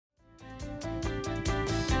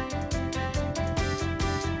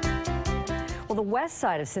Well, the west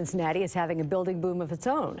side of Cincinnati is having a building boom of its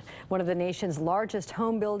own. One of the nation's largest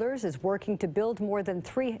home builders is working to build more than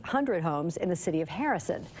 300 homes in the city of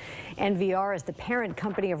Harrison. NVR is the parent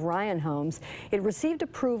company of Ryan Homes. It received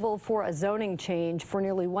approval for a zoning change for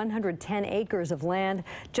nearly 110 acres of land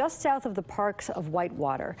just south of the parks of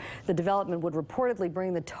Whitewater. The development would reportedly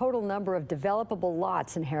bring the total number of developable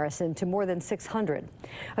lots in Harrison to more than 600.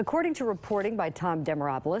 According to reporting by Tom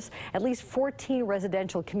Demeropoulos, at least 14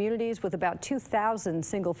 residential communities with about 2,000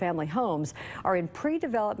 single-family homes are in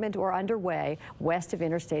pre-development or underway west of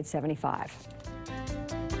Interstate 75.